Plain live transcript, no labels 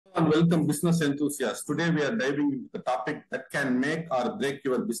and welcome business enthusiasts. Today we are diving into the topic that can make or break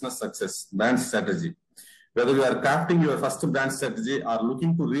your business success, brand strategy. Whether you are crafting your first brand strategy or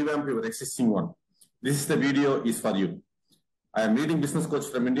looking to revamp your existing one, this is the video is for you. I am leading business coach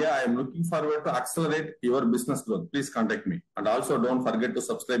from India. I am looking forward to accelerate your business growth. Please contact me. And also don't forget to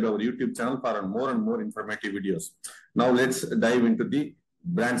subscribe our YouTube channel for more and more informative videos. Now let's dive into the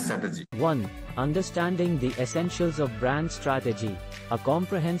brand strategy. 1. Understanding the essentials of brand strategy, a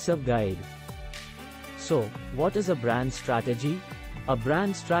comprehensive guide. So, what is a brand strategy? A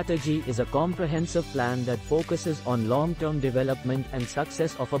brand strategy is a comprehensive plan that focuses on long-term development and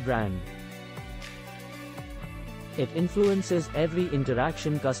success of a brand. It influences every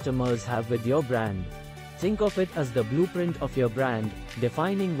interaction customers have with your brand. Think of it as the blueprint of your brand,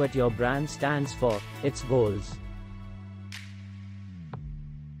 defining what your brand stands for, its goals,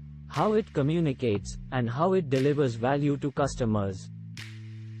 how it communicates, and how it delivers value to customers.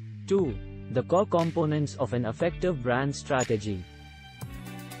 2. The core components of an effective brand strategy.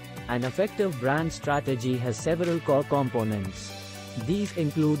 An effective brand strategy has several core components. These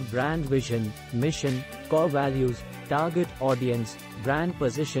include brand vision, mission, core values, target audience, brand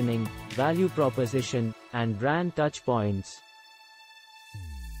positioning, value proposition, and brand touchpoints.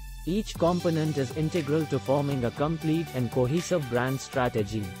 Each component is integral to forming a complete and cohesive brand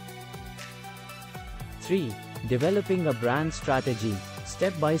strategy. 3. Developing a brand strategy,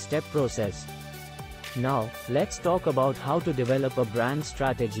 step-by-step process. Now, let's talk about how to develop a brand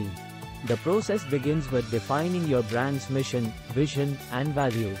strategy. The process begins with defining your brand's mission, vision, and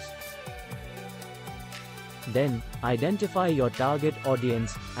values. Then, identify your target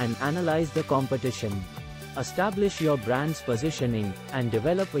audience, and analyze the competition. Establish your brand's positioning, and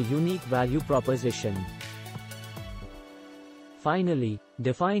develop a unique value proposition. Finally,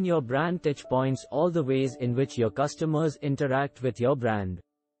 define your brand touchpoints, all the ways in which your customers interact with your brand.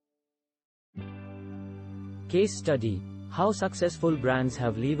 Case study: how successful brands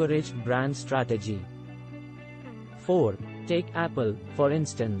have leveraged brand strategy. 4. Take Apple, for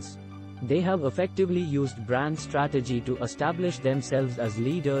instance. They have effectively used brand strategy to establish themselves as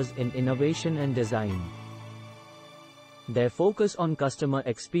leaders in innovation and design. Their focus on customer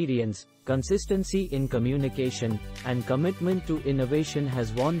experience, consistency in communication, and commitment to innovation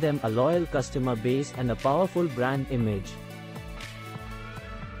has won them a loyal customer base and a powerful brand image.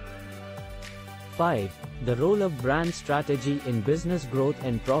 5. The role of brand strategy in business growth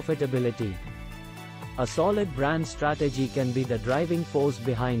and profitability. A solid brand strategy can be the driving force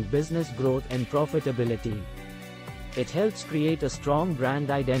behind business growth and profitability. It helps create a strong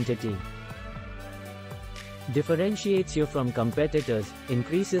brand identity, differentiates you from competitors,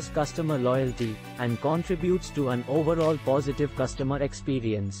 increases customer loyalty, and contributes to an overall positive customer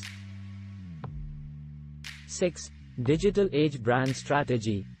experience. 6. Digital age brand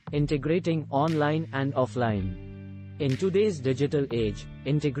strategy, integrating online and offline. In today's digital age,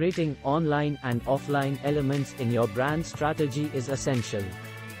 integrating online and offline elements in your brand strategy is essential.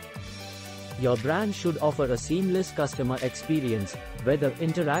 Your brand should offer a seamless customer experience, whether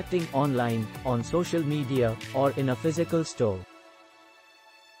interacting online, on social media, or in a physical store.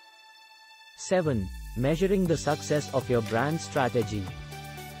 7. Measuring the success of your brand strategy.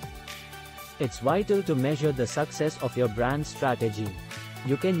 It's vital to measure the success of your brand strategy.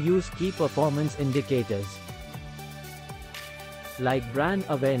 You can use key performance indicators like brand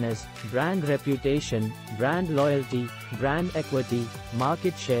awareness, brand reputation, brand loyalty, brand equity,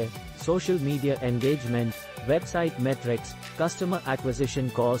 market share, social media engagement, website metrics, customer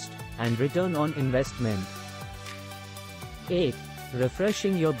acquisition cost, and return on investment. 8.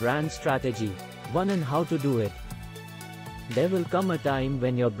 Refreshing your brand strategy. 1. And how to do it. There will come a time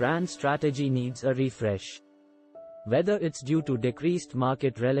when your brand strategy needs a refresh. Whether it's due to decreased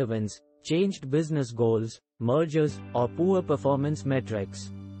market relevance, changed business goals, mergers, or poor performance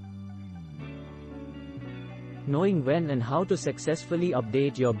metrics. Knowing when and how to successfully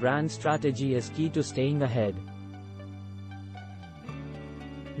update your brand strategy is key to staying ahead.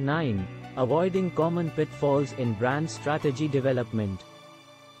 9. Avoiding common pitfalls in brand strategy development.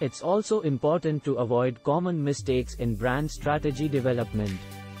 It's also important to avoid common mistakes in brand strategy development.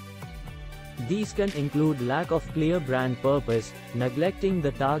 These can include lack of clear brand purpose, neglecting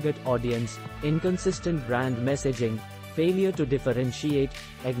the target audience, inconsistent brand messaging, failure to differentiate,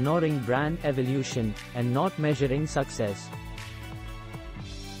 ignoring brand evolution, and not measuring success.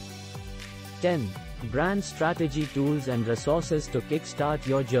 10. Brand strategy tools and resources to kickstart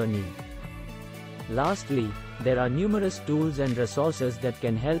your journey. Lastly, there are numerous tools and resources that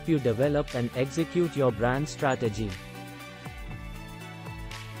can help you develop and execute your brand strategy.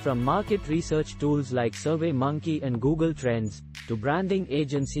 From market research tools like SurveyMonkey and Google Trends, to branding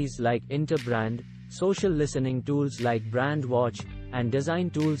agencies like Interbrand, social listening tools like Brand Watch, and design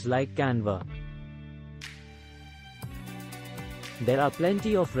tools like Canva. There are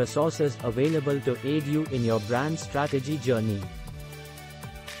plenty of resources available to aid you in your brand strategy journey.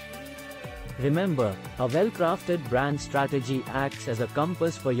 Remember, a well-crafted brand strategy acts as a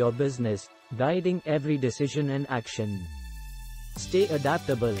compass for your business, guiding every decision and action. Stay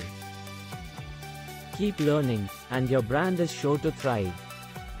adaptable. Keep learning, and your brand is sure to thrive.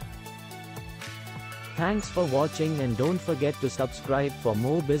 Thanks for watching, and don't forget to subscribe for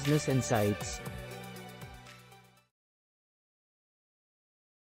more business insights.